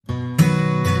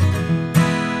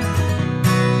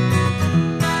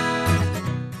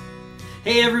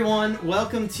Hey everyone,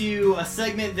 welcome to a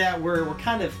segment that we're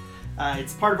kind of,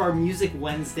 it's part of our Music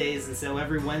Wednesdays, and so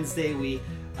every Wednesday we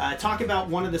talk about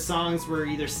one of the songs we're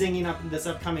either singing up this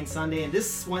upcoming Sunday, and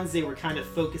this Wednesday we're kind of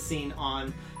focusing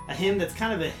on a hymn that's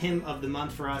kind of a hymn of the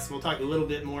month for us. We'll talk a little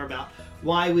bit more about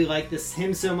why we like this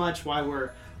hymn so much, why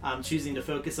we're choosing to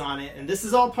focus on it, and this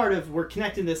is all part of, we're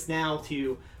connecting this now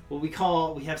to what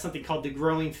we have something called the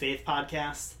Growing Faith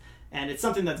Podcast. And it's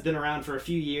something that's been around for a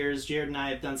few years. Jarrod and I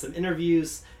have done some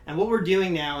interviews. And what we're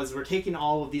doing now is we're taking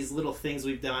all of these little things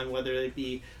we've done, whether it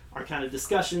be our kind of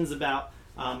discussions about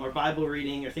our Bible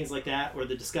reading or things like that, or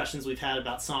the discussions we've had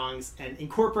about songs, and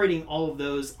incorporating all of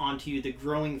those onto the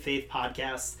Growing Faith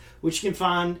Podcast, which you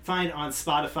can find on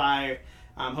Spotify.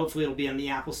 Hopefully it'll be on the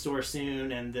Apple Store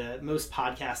soon and the most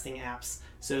podcasting apps.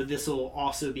 So this will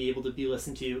also be able to be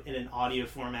listened to in an audio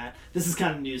format. This is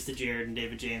kind of news to Jarrod and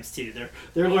David James too.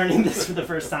 They're learning this for the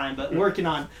first time, but working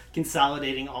on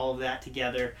consolidating all of that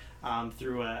together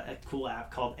through a cool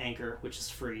app called Anchor, which is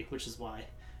free, which is why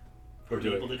we're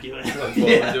able to do it.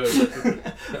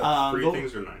 Free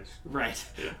things are nice. Right.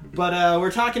 Yeah. But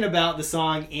we're talking about the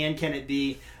song "And Can It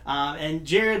Be?" And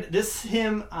Jarrod, this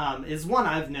hymn is one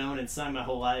I've known and sung my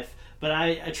whole life. But I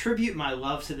attribute my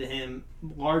love to the hymn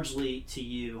largely to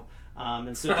you.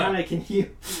 And so kind of can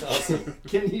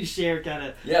you share kind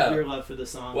of your love for the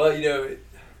song? Well,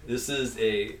 this is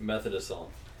a Methodist song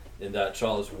in that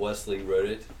Charles Wesley wrote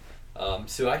it.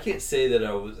 So I can't say that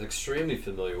I was extremely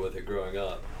familiar with it growing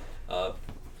up.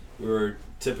 We were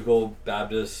typical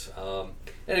Baptists.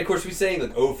 And of course we sang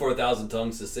like "Oh, for a Thousand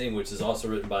Tongues to Sing," which is also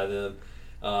written by them.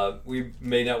 We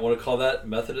may not want to call that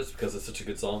Methodist because it's such a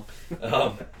good song.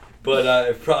 But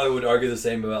I probably would argue the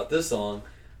same about this song.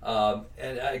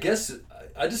 And I guess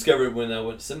I discovered it when I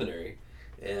went to seminary.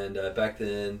 And back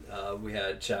then we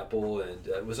had chapel, and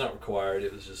it was not required.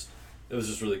 It was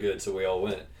just really good, so we all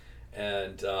went.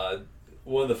 And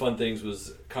one of the fun things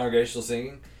was congregational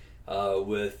singing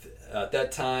with, at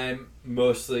that time,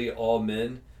 mostly all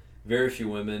men, very few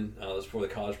women. It was before the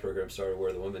college program started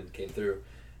where the women came through.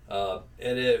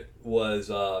 And it was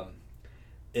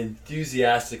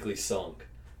enthusiastically sung.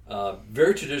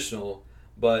 Very traditional,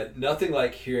 but nothing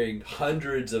like hearing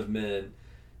hundreds of men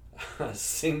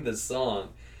sing the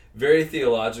song. Very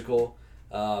theological.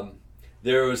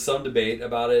 There was some debate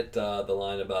about it. The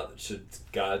line about "Should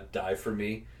God die for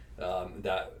me?"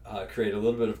 That created a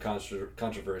little bit of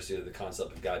controversy of the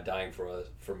concept of God dying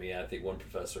for me. I think one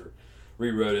professor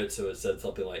rewrote it so it said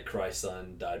something like "Christ's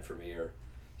Son died for me" or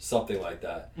something like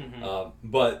that. Mm-hmm.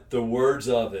 But the words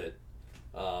of it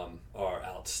are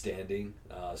outstanding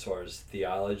as far as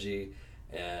theology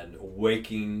and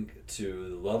waking to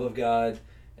the love of God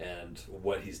and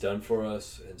what He's done for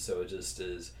us. And so it just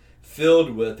is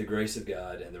filled with the grace of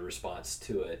God and the response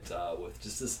to it, with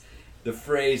just the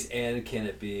phrase "and can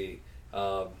it be,"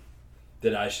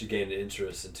 that I should gain an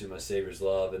interest into my Savior's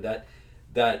love. And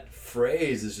that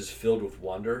phrase is just filled with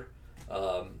wonder.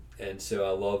 And so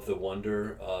I love the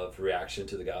wonder of reaction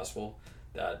to the gospel.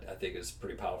 That I think is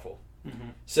pretty powerful. Mm-hmm.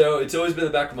 So it's always been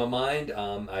in the back of my mind.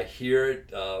 I hear it.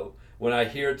 When I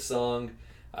hear it sung,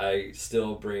 I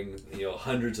still bring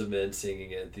hundreds of men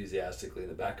singing it enthusiastically in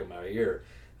the back of my ear.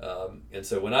 And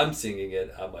so when I'm singing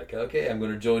it, I'm like, okay, I'm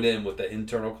going to join in with the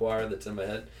internal choir that's in my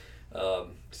head.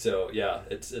 So yeah,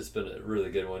 it's been a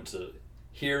really good one to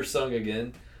hear sung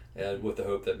again, and with the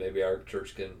hope that maybe our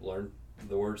church can learn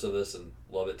the words of this and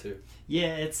love it too.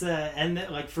 Yeah, it's and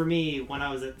like for me, when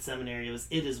I was at the seminary,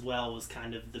 it as well was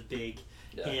kind of the big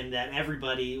hymn that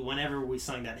everybody, whenever we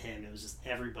sung that hymn, it was just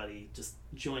everybody just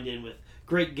joined in with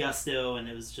great gusto, and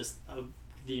it was just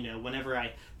whenever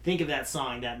I think of that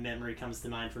song, that memory comes to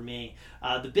mind for me.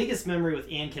 The biggest memory with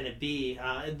 "And Can It Be?"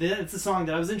 It's a song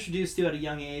that I was introduced to at a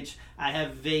young age. I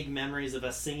have vague memories of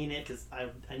us singing it because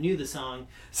I knew the song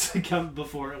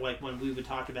before, like when we would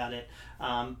talk about it.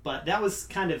 But that was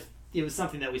it was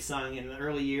something that we sung in the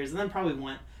early years, and then probably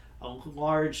went a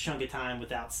large chunk of time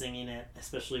without singing it,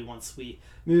 especially once we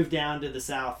moved down to the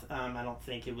South. I don't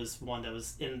think it was one that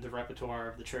was in the repertoire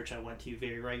of the church I went to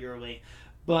very regularly.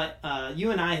 But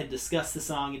you and I had discussed the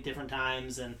song at different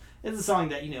times, and it's a song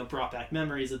that brought back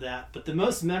memories of that. But the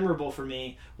most memorable for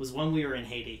me was when we were in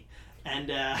Haiti, and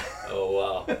oh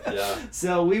wow, yeah.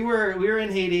 So we were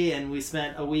in Haiti, and we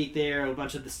spent a week there. A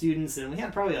bunch of the students, and we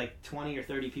had probably like 20 or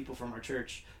 30 people from our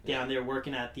church down there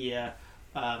working at the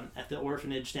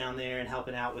orphanage down there and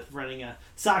helping out with running a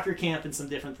soccer camp and some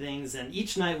different things. And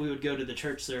each night we would go to the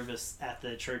church service at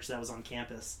the church that was on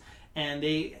campus. And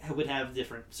they would have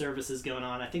different services going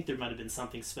on. I think there might have been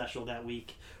something special that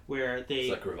week where they...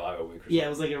 It's like a revival week or something. Yeah, it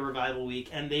was like a revival week.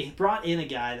 And they brought in a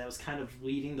guy that was kind of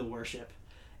leading the worship.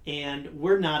 And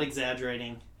we're not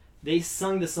exaggerating. They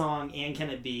sung the song "And Can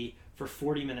It Be" for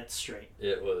 40 minutes straight.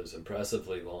 It was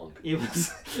impressively long. It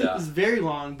was very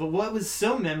long, but what was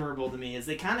so memorable to me is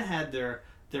they kind of had their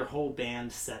whole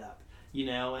band set up,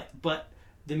 but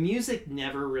the music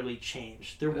never really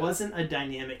changed. There wasn't a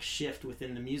dynamic shift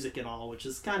within the music at all, which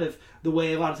is kind of the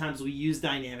way a lot of times we use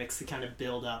dynamics to kind of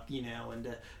build up, and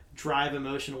to drive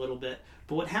emotion a little bit.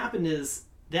 But what happened is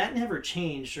that never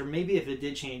changed, or maybe if it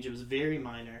did change, it was very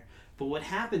minor. But what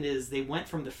happened is they went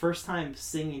from the first time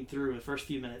singing through, the first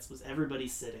few minutes was everybody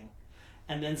sitting.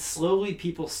 And then slowly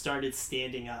people started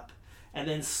standing up. And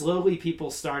then slowly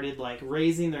people started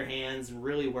raising their hands and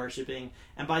really worshiping.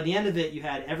 And by the end of it, you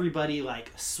had everybody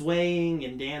swaying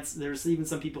and dance. There's even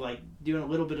some people doing a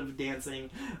little bit of dancing.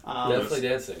 Definitely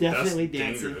dancing. Definitely That's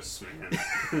dancing. dangerous,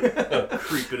 man.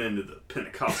 Creeping into the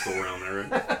Pentecostal realm there,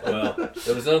 right? Well,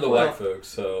 it was none of the white folks,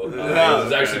 so it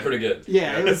was actually pretty good.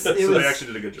 Yeah, it was. So they actually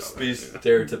did a good job. Be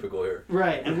stereotypical here.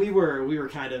 Right, and we were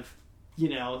kind of,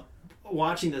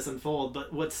 watching this unfold.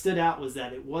 But what stood out was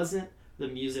that it wasn't the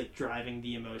music driving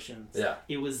the emotions. Yeah.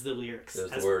 It was the lyrics. It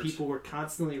was as the words. people were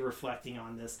constantly reflecting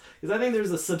on this. Because I think there's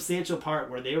a substantial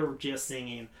part where they were just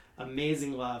singing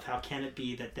 "Amazing Love, how can it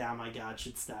be that thou, my God,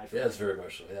 shouldst die for me?" Yeah, it's very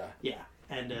emotional, yeah. Yeah.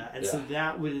 And so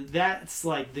that's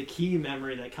the key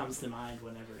memory that comes to mind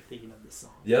whenever thinking of this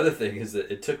song. The other thing is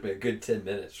that it took me a good 10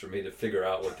 minutes for me to figure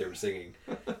out what they were singing.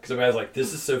 Because I was like,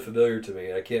 this is so familiar to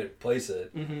me, I can't place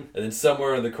it. Mm-hmm. And then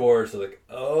somewhere in the chorus, I was like,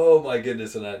 oh my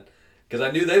goodness. And because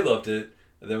I knew they loved it.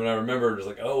 And then when I remembered, it was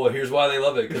like, oh, well, here's why they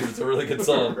love it, because it's a really good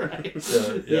song. Right.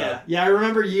 So, Yeah, I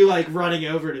remember you running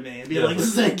over to me and being like,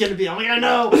 this ain't gonna be. I'm like, I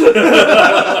know.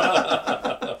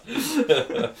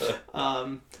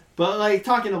 But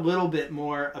talking a little bit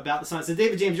more about the song. So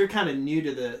David James, you're kind of new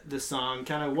to the song.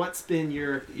 Kind of what's been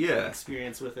your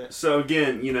experience with it? So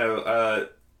again,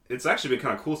 it's actually been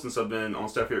kind of cool since I've been on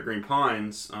staff here at Green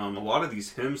Pines. A lot of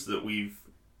these hymns that we've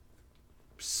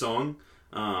sung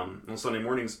on Sunday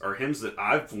mornings are hymns that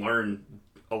I've learned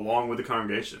along with the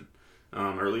congregation,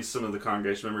 or at least some of the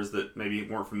congregation members that maybe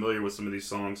weren't familiar with some of these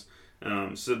songs.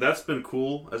 So that's been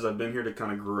cool as I've been here to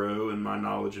kind of grow in my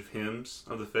knowledge of hymns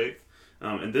of the faith.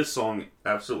 And this song,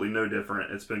 absolutely no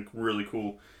different. It's been really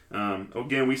cool.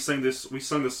 Again, we sung this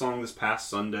song this past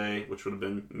Sunday, which would have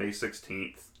been May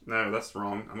 16th. No, that's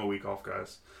wrong. I'm a week off,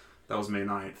 guys. That was May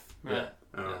 9th. Right.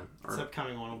 This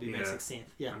upcoming one will be May 16th.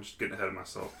 Yeah. I'm just getting ahead of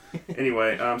myself.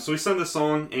 Anyway, so we sung this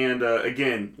song, and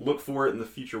again, look for it in the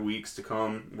future weeks to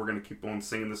come. We're going to keep on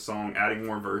singing this song, adding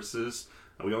more verses.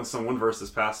 We only sung one verse this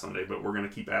past Sunday, but we're going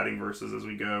to keep adding verses as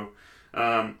we go.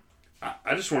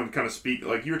 I just wanted to kind of speak,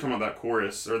 like you were talking about that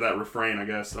chorus, or that refrain, I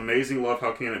guess. Amazing love,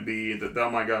 how can it be that thou,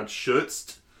 my God,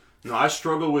 shouldst. No, I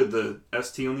struggle with the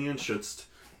ST on the end, shouldst.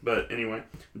 But anyway,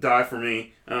 die for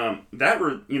me.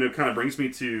 That kind of brings me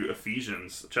to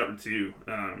Ephesians chapter 2.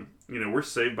 We're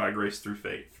saved by grace through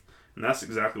faith. And that's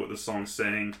exactly what this song's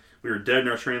saying. We were dead in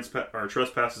our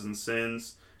trespasses and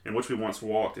sins, in which we once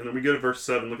walked. And then we go to verse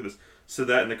 7, look at this. So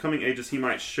that in the coming ages he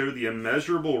might show the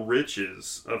immeasurable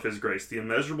riches of his grace. The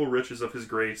immeasurable riches of his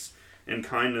grace and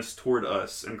kindness toward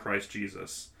us in Christ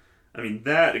Jesus. I mean,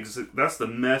 that's the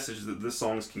message that this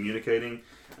song is communicating.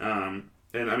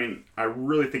 And I mean, I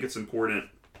really think it's important,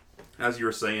 as you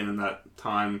were saying in that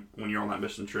time when you're on that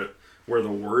mission trip, where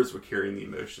the words were carrying the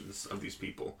emotions of these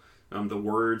people. The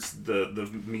words, the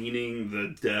meaning,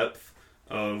 the depth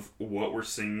of what we're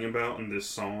singing about in this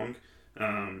song.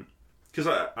 Because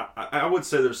I would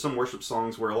say there's some worship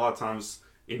songs where a lot of times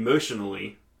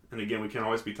emotionally, and again, we can't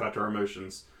always be tied to our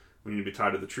emotions. We need to be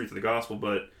tied to the truth of the gospel,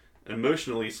 but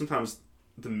emotionally, sometimes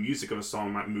the music of a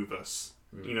song might move us.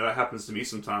 That happens to me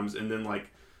sometimes, and then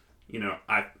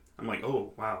I'm like,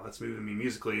 oh wow, that's moving me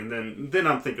musically, and then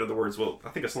I'm thinking of the words. Well, I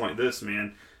think a song like this,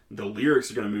 man, the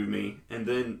lyrics are going to move me, and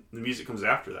then the music comes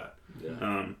after that.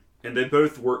 Yeah. And they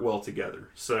both work well together.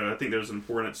 So I think there's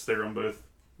importance there on both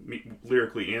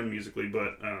lyrically and musically,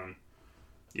 but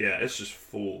it's just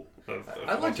full of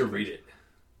I'd like to read it.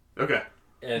 Okay.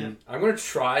 And I'm going to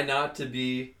try not to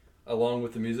be along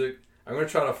with the music. I'm going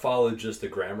to try to follow just the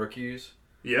grammar cues.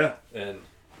 Yeah. And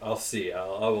I'll see. I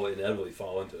will inevitably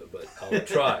fall into it, but I'll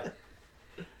try.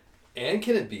 And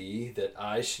can it be that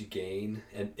I should gain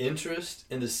an interest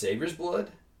in the Savior's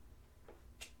blood?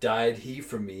 Died he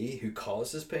for me who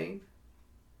caused his pain?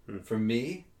 For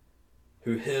me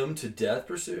who him to death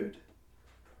pursued?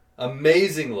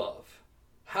 Amazing love,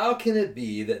 how can it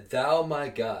be that thou, my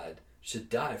God, should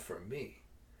die for me?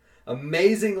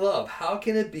 Amazing love, how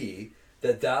can it be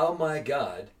that thou, my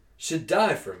God, should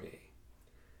die for me?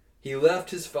 He left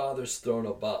his Father's throne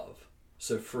above,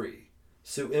 so free,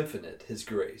 so infinite his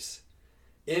grace.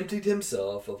 emptied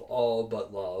himself of all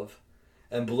but love,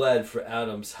 and bled for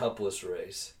Adam's helpless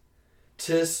race.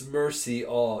 'Tis mercy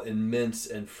all immense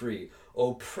and free.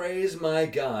 Oh, praise my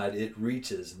God, it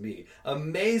reaches me.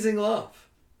 Amazing love!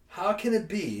 How can it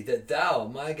be that thou,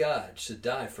 my God, should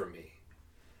die for me?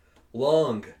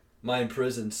 Long my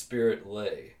imprisoned spirit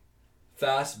lay,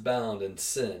 fast bound in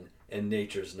sin and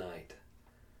nature's night.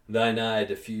 Thine eye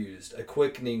diffused a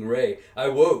quickening ray. I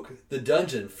woke, the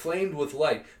dungeon flamed with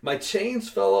light. My chains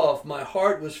fell off, my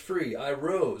heart was free. I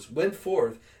rose, went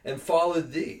forth, and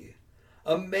followed thee.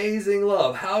 Amazing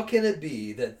love, how can it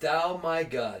be that thou, my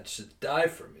God, shouldst die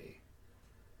for me?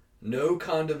 No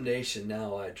condemnation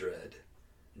now I dread.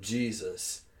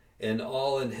 Jesus, and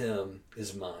all in him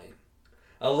is mine.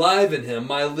 Alive in him,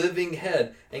 my living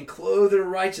head, and clothed in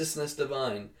righteousness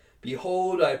divine.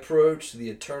 Behold, I approach the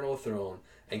eternal throne,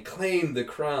 and claim the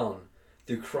crown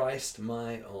through Christ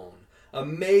my own.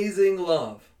 Amazing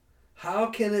love, how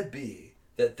can it be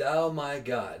that thou, my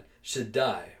God, should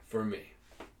die for me?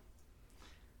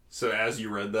 So as you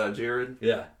read that, Jarrod,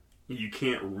 Yeah. you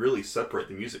can't really separate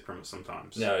the music from it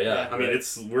sometimes. No, yeah. I mean,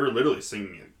 we're literally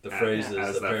singing it. The phrases,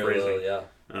 as the that parallel, phrasing.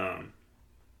 yeah.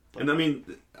 And I mean,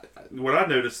 what I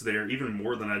noticed there, even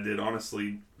more than I did,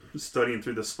 honestly, studying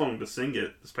through the song to sing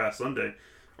it this past Sunday,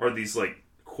 are these, like,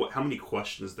 how many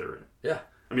questions there are in. Yeah.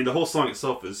 I mean, the whole song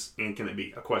itself is, and can it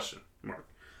be, a question mark.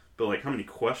 But, like, how many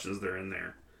questions there are in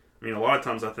there? I mean, a lot of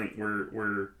times I think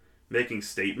we're making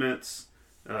statements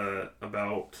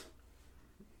about,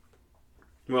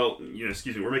 well,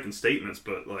 we're making statements,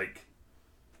 but, like,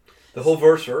 The whole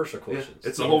verse are questions. Yeah,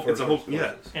 it's a whole,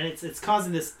 yeah. And it's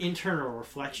causing this internal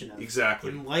reflection of,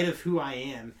 Exactly. in light of who I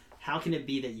am, how can it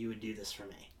be that you would do this for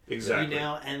me? Exactly.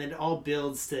 And it all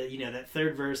builds to, that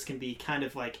third verse can be kind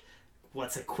of like,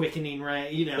 what's a quickening,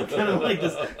 right? Kind of like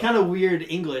this kind of weird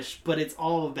English, but it's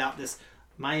all about this,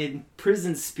 my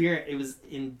imprisoned spirit, it was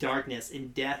in darkness, in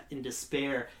death, in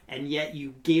despair, and yet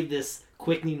you gave this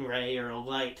quickening ray or a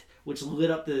light, which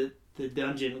lit up the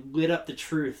dungeon, lit up the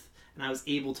truth, and I was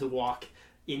able to walk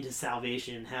into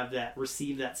salvation,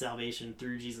 receive that salvation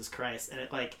through Jesus Christ.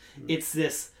 And it's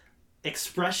this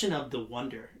expression of the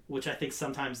wonder, which I think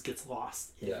sometimes gets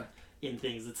lost in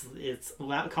things. It's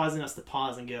causing us to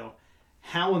pause and go,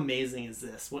 how amazing is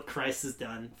this, what Christ has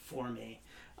done for me?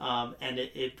 And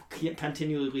it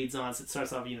continually leads on. So it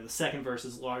starts off, the second verse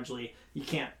is largely, you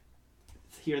can't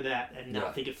hear that and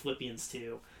not think of Philippians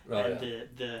 2.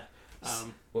 The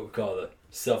what we call the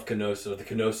self-kenosis, or the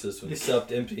kenosis, or the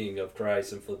self-emptying of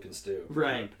Christ in Philippians 2.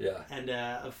 Right. Yeah.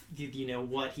 And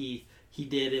what he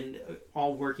did, and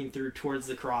all working through towards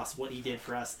the cross, what he did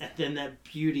for us, and then that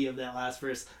beauty of that last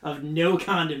verse of no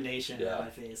condemnation in my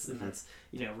face, and that's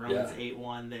Romans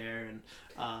 8:1 there,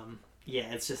 and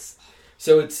it's just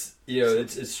so it's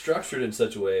it's structured in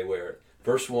such a way where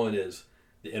verse 1 is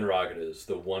the interrogatives,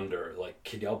 the wonder, like,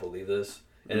 can y'all believe this?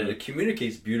 And it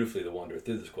communicates beautifully the wonder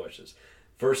through those questions.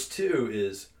 Verse 2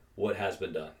 is what has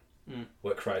been done,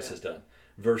 what Christ has done.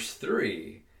 Verse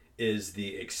 3 is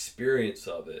the experience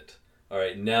of it. All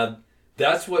right, now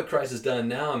that's what Christ has done.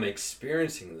 Now I'm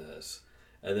experiencing this.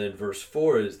 And then verse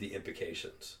 4 is the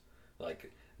implications.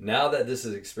 Like, now that this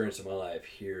is experience in my life,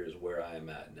 here's where I am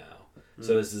at now.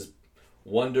 So this is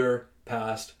wonder,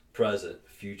 past, present,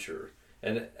 future.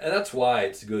 And that's why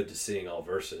it's good to sing all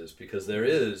verses, because there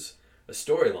is a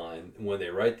storyline when they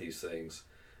write these things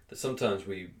that sometimes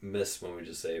we miss when we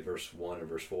just say verse 1 or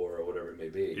verse 4 or whatever it may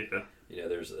be. Yeah.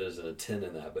 There's an intent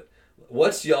in that. But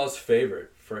what's y'all's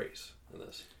favorite phrase in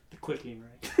this? the quickening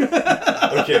ray.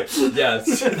 Okay, yeah,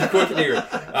 it's the quickening ray.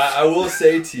 I will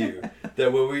say to you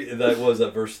that that was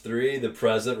at verse 3, the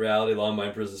present reality, long my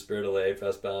imprisoned spirit allay,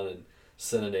 fast bound in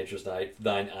sin and nature's night,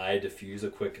 thine eye diffuse a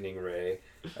quickening ray,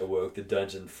 I woke the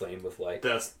dungeon flamed with light.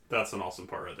 That's an awesome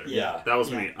part right there. Yeah. That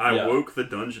was me. I woke the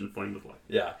dungeon flamed with light.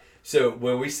 Yeah. So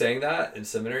when we sang that in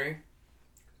seminary,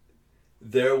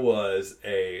 there was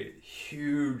a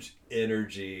huge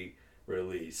energy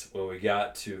release when we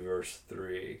got to verse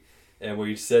 3. And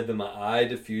we said that my eye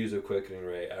diffused a quickening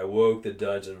ray. I woke the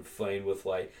dungeon flamed with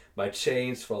light. My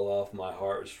chains fell off. My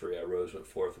heart was free. I rose, went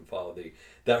forth, and followed thee.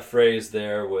 That phrase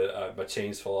there, with my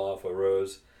chains fell off, I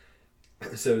rose.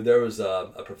 So there was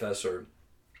a professor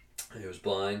who was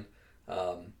blind,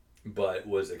 but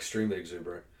was extremely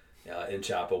exuberant in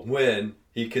chapel when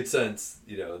he could sense,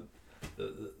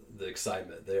 the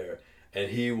excitement there.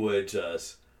 And he would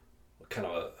just kind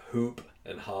of hoop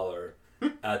and holler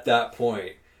at that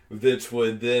point, which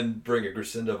would then bring a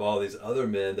crescendo of all these other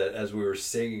men that as we were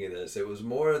singing this, it was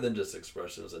more than just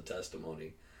expression, it was a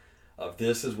testimony of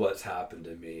this is what's happened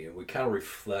to me. And we kind of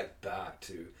reflect back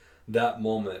to that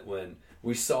moment when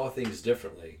we saw things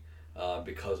differently.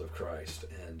 because of Christ,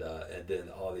 and then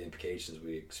all the implications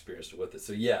we experienced with it.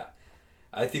 So yeah,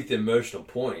 I think the emotional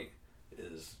point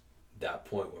is that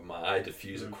point where my eye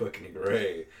diffuse a quickening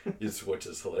ray, which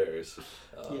is hilarious.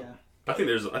 I think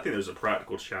there's a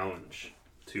practical challenge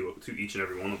to each and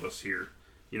every one of us here.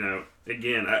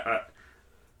 Again,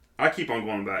 I keep on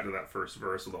going back to that first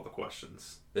verse with all the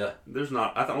questions. Yeah.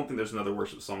 I don't think there's another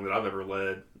worship song that I've ever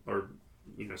led or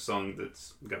sung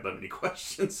that's got that many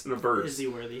questions in a verse. Is he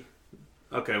worthy?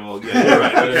 Okay, well, yeah, you're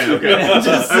right.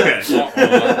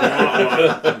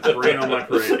 Okay. Rain on my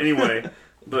parade. Anyway,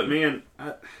 but man,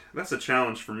 that's a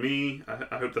challenge for me.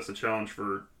 I hope that's a challenge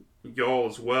for y'all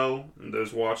as well, and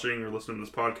those watching or listening to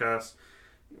this podcast.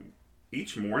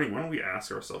 Each morning, why don't we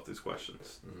ask ourselves these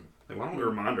questions? Like, why don't we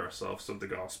remind ourselves of the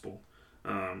gospel?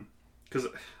 Because,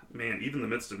 man, even in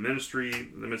the midst of ministry,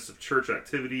 in the midst of church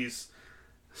activities,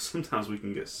 sometimes we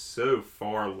can get so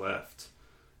far left,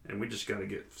 and we just got to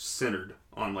get centered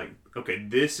on, like, okay,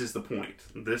 this is the point.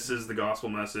 This is the gospel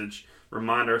message.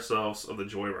 Remind ourselves of the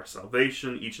joy of our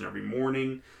salvation each and every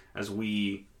morning as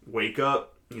we wake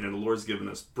up. The Lord's given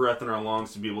us breath in our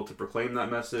lungs to be able to proclaim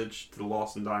that message to the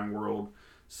lost and dying world.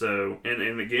 So,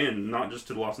 and again, not just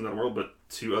to the lost and dying world, but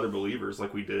to other believers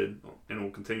like we did and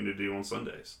will continue to do on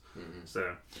Sundays.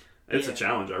 So, it's a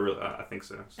challenge. I think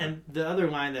so. And the other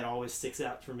line that always sticks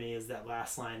out for me is that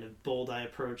last line of bold I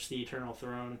approach the eternal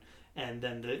throne, and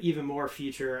then the even more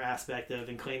future aspect of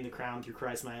and claim the crown through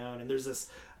Christ my own. And there's this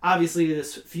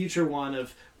future one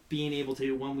of being able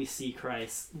to, when we see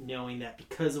Christ, knowing that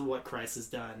because of what Christ has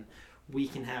done, we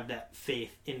can have that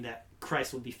faith in that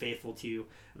Christ will be faithful to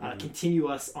continue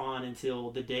us on until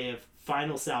the day of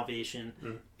final salvation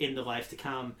in the life to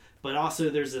come. But also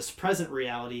there's this present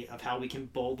reality of how we can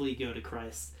boldly go to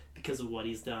Christ because of what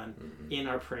he's done in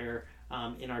our prayer,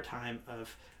 in our time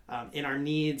of, in our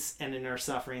needs and in our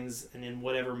sufferings and in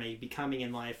whatever may be coming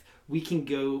in life. We can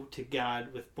go to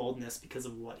God with boldness because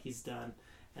of what he's done.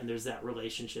 And there's that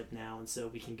relationship now. And so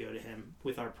we can go to him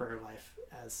with our prayer life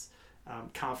as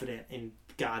confident in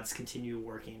God's continual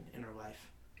working in our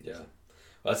life. Yeah.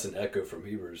 Well, that's an echo from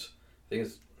Hebrews. I think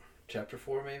it's chapter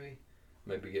 4 maybe?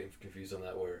 Might be getting confused on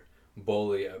that word.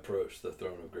 Boldly approach the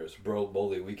throne of grace.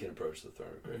 Boldly we can approach the throne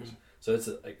of grace. So it's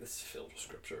filled with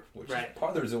scripture, which is part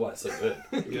of the reason why it's so good.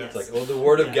 Yes. It's like, the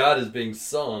word of God is being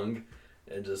sung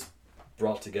and just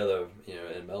brought together,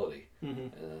 in melody.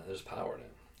 And there's power in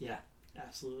it. Yeah,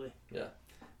 absolutely. Yeah.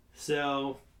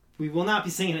 So we will not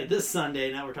be singing it this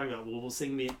Sunday. Now we're talking about we'll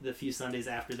sing the few Sundays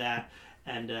after that.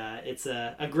 And it's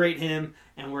a great hymn,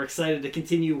 and we're excited to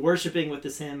continue worshiping with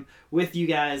this hymn with you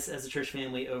guys as a church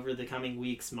family over the coming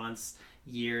weeks, months,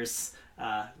 years,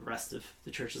 rest of the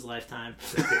church's lifetime.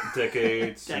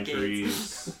 Decades,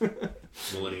 centuries,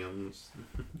 millenniums.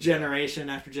 Generation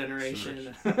after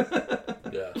generation.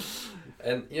 Yeah.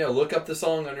 And, look up the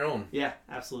song on your own. Yeah,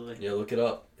 absolutely. Look it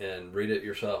up and read it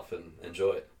yourself and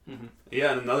enjoy it.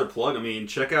 Yeah, and another plug,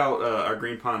 check out our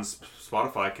Green Pond's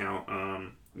Spotify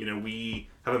account. We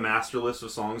have a master list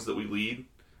of songs that we lead,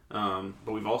 but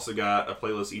we've also got a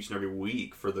playlist each and every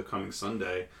week for the coming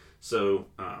Sunday. So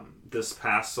this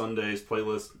past Sunday's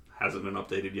playlist hasn't been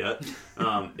updated yet.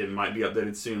 It might be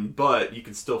updated soon, but you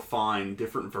can still find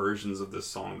different versions of this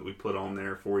song that we put on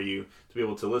there for you to be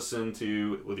able to listen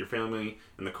to with your family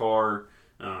in the car,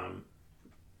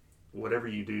 whatever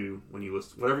you do when you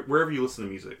listen, wherever you listen to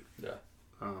music. Yeah.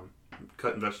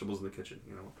 Cutting vegetables in the kitchen,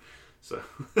 So.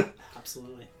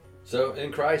 Absolutely. So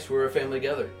in Christ, we're a family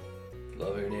together,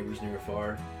 loving our neighbors near and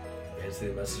far, advancing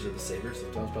the message of the Savior,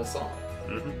 sometimes by song,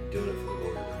 doing it for the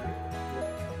glory of the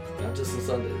Creator. Not just on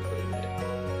Sundays, but every day.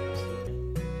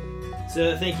 Absolutely.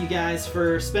 So thank you guys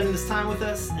for spending this time with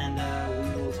us, and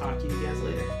we will talk to you guys